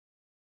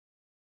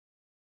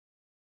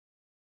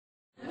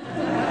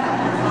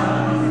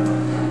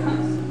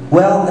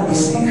you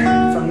see,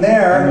 from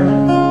there,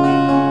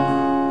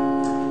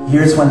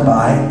 years went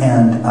by,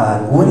 and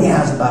Woody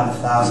has about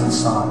 1,000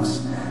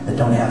 songs that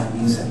don't have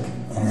music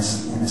in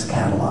his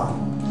catalog.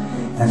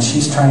 And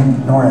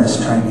Nora is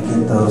trying to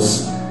get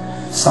those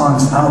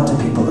songs out to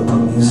people that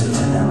put music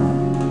to them.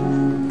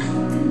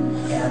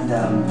 And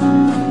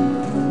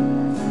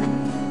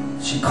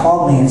she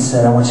called me and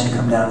said, I want you to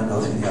come down and go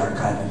through the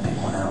archive and pick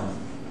one out.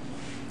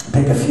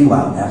 Pick a few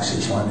out,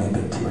 actually. She wanted me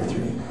to pick 2 or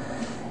 3.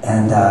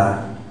 And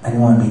I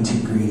didn't want to be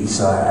too greedy,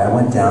 so I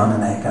went down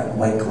and I got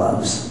white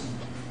gloves.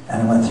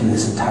 And I went through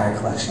this entire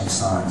collection of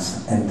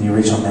songs and the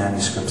original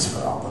manuscripts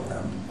for all of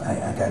them.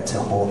 I got to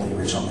hold the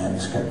original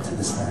manuscript to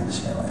This Land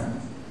Is Your Land,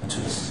 which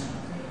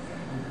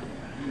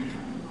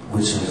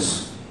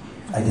was,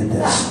 I did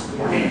this.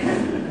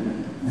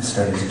 I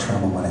started to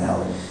tremble when I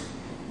held it.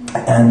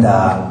 And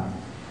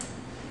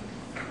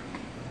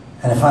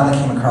I finally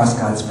came across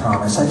God's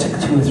Promise. I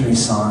took 2 or 3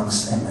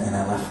 songs and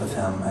I left with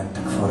them. I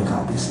took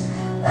photocopies.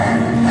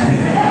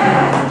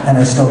 And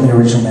I stole the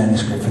original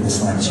manuscript for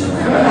This Land Is Your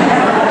Land.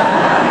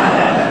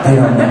 They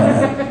don't know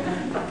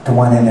that. The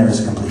one in there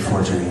is a complete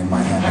forgery in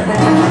my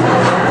handwriting.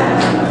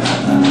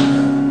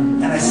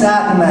 And I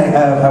sat and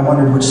I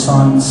wondered which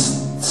song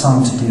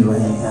to do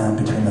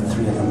between the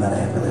 3 of them that I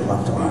had really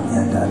loved a lot.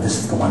 And this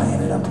is the one I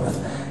ended up with.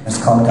 It's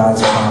called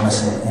God's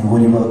Promise. And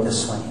Woody wrote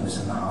this when he was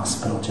in the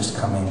hospital, just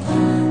coming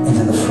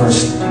into the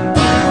first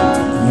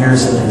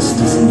years of his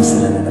disease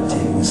that ended up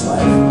taking his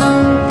life.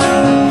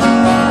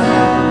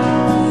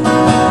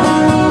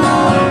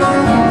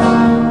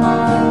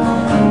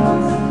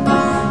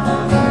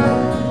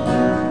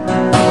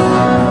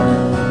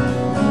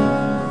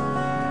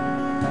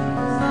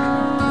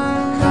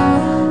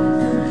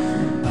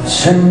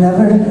 Should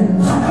never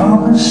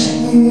promise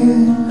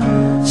you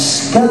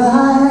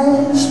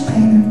skies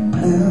painted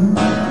blue,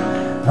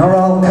 nor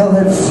all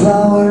colored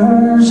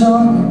flowers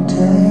on your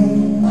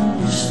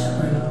days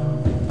through.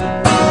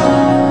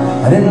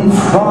 I didn't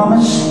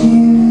promise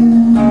you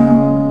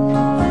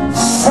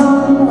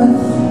sun with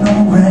no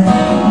rain,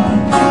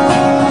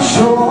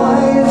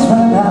 joys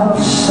without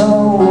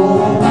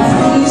soul,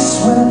 peace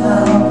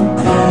without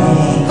pain.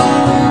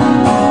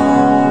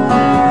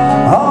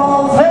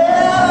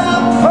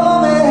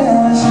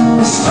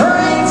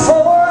 Strength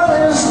for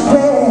this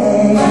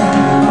day,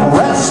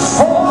 rest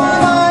for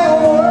my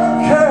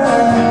worker,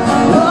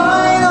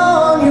 light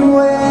on your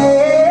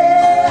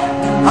way.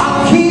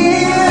 I'll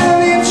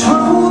give you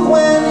truth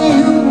when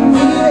you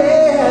need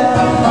it,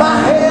 my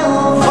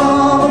help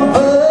from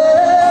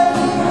above,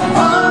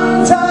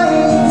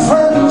 undying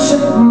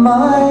friendship,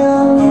 my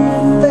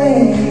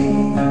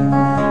unfailing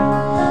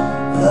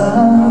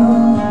love.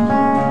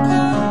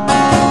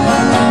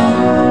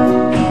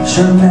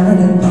 Sure never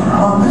did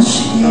promise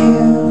you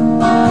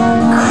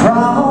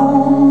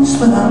crowns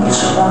without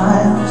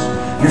trials,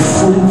 you're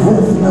footed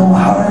with no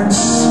hard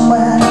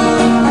sweat,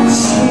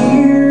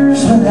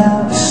 tears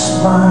without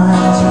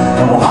smiles,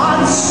 no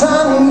hot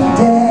sunny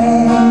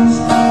days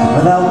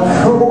without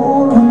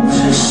cold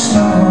winter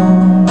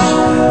snows,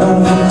 no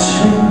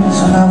victories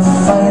without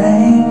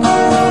fighting,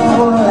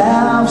 no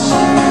laughs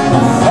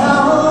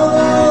without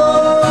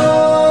lows.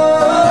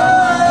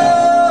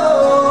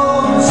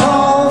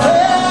 All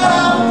that I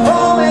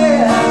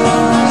promise,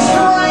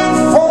 strength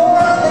for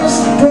this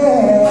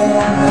day,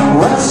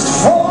 rest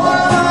for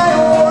my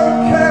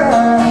worker,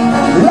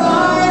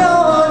 light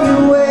on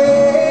your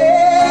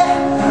way.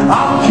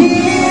 I'll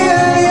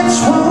give you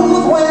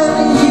truth when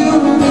you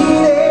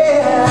need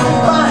it,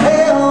 my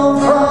help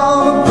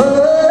from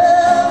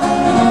above,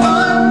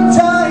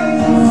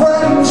 undying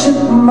friendship,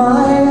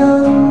 my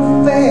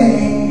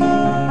unfailing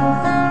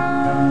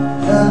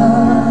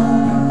love.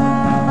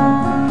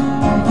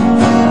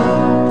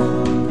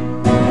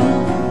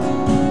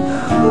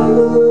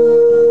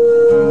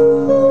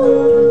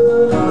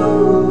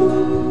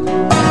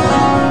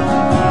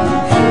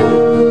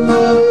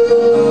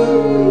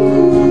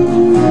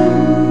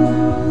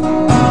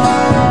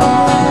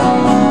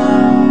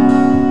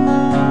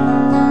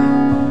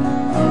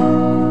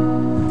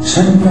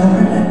 Should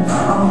never have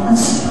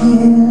promised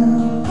you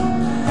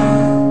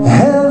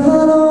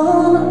heaven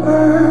on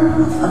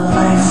earth, a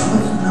life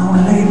with no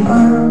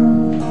labor,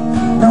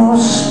 no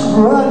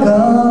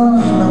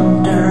struggles, no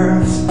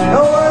dearth,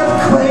 no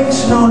earthquakes,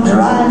 no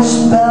dry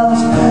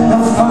spells, no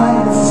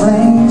fire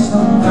flames,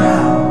 no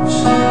droughts,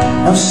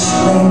 no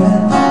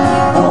slaving,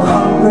 no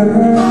hunger,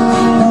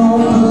 no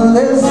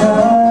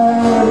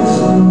blizzards,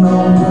 no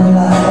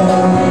blights.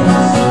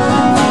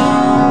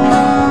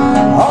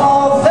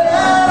 All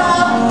that I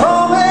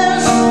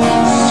promised,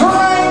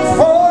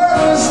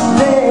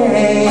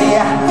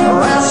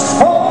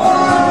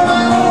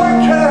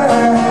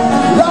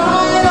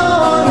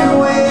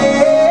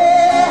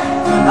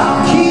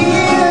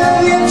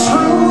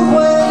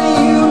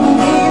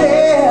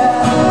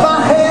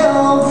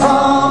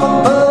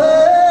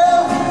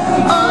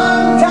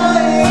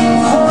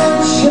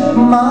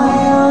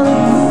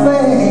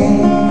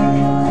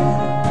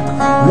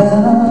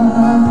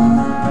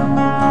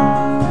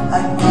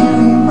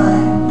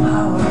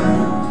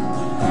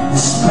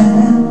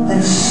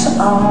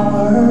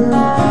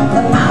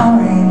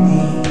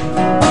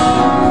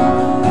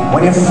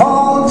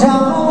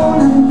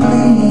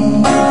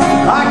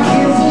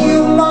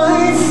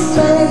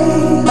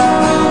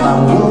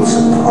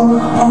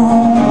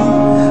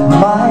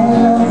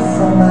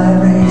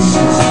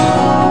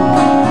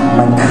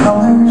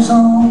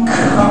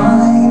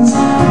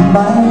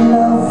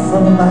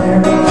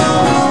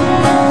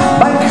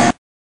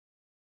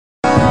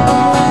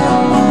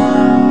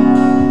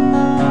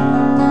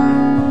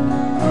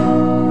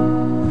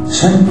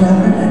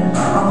 surrendered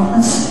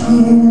promise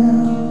here.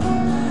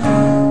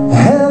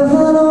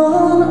 Heaven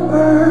on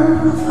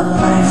earth, a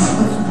life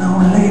with no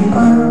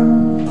labor,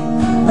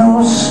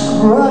 no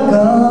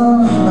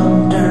struggles,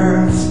 no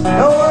dearth,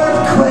 no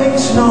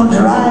earthquakes, no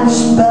dry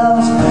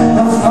spells,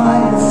 no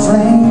fire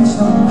flames,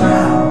 no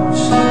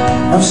droughts,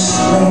 no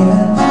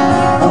slaving,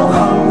 no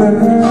hunger,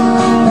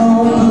 no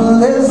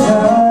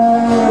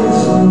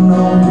blizzards,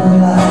 no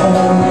blights.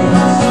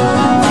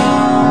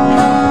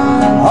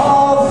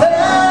 All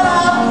that I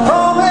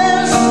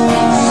promise,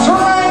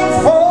 strength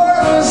for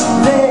this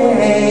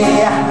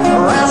day,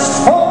 rest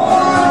for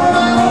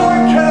my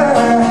worker,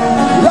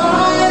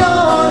 light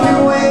on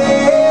your way.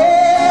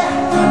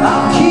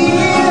 I'll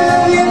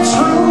keep you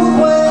true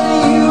when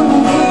you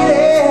need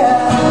it,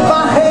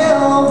 my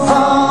help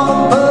from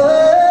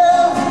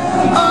above,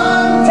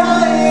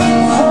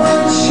 undying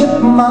friendship,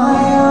 my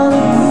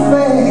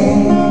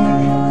unfailing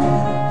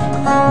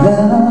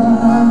love.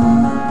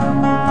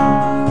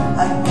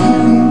 I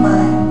give you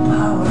my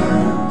power,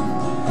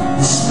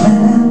 this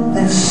minute,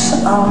 this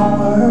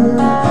hour,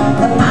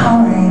 the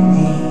power in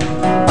me.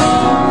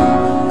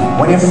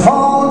 When you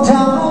fall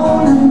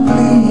down and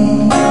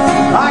bleed,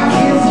 I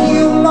give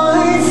you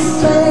my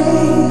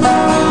faith,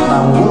 my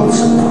will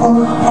to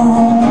pour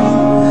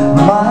home,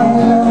 my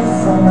love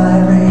for my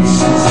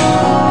races,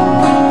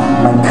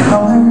 my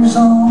colors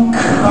all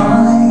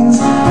kinds,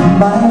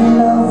 my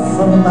love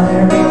for my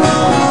races,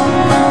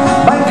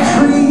 my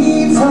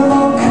creeds of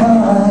all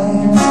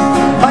kinds,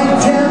 my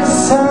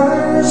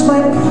dancers,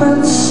 my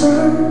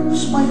prancers,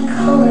 my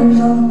colors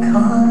all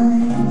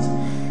kinds,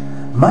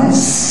 my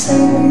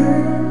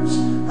saviors,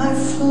 my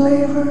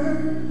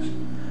flavors,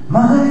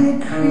 my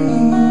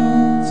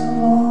creeds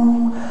of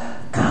all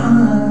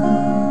kinds.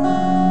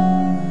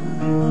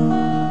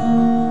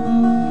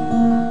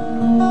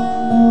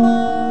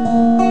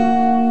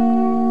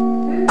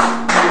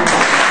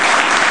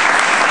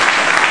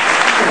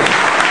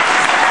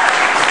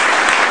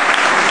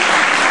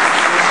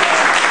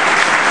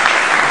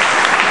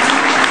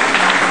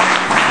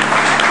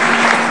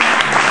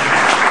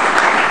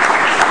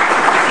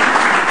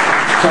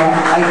 So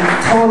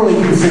I totally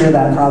consider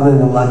that probably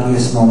the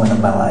luckiest moment of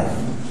my life,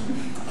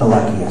 the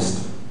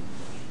luckiest.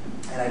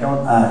 And I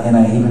don't, and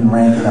I even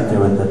rank it up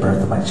there with the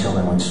birth of my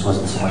children, which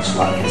wasn't so much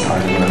luck as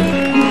hard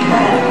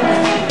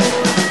work.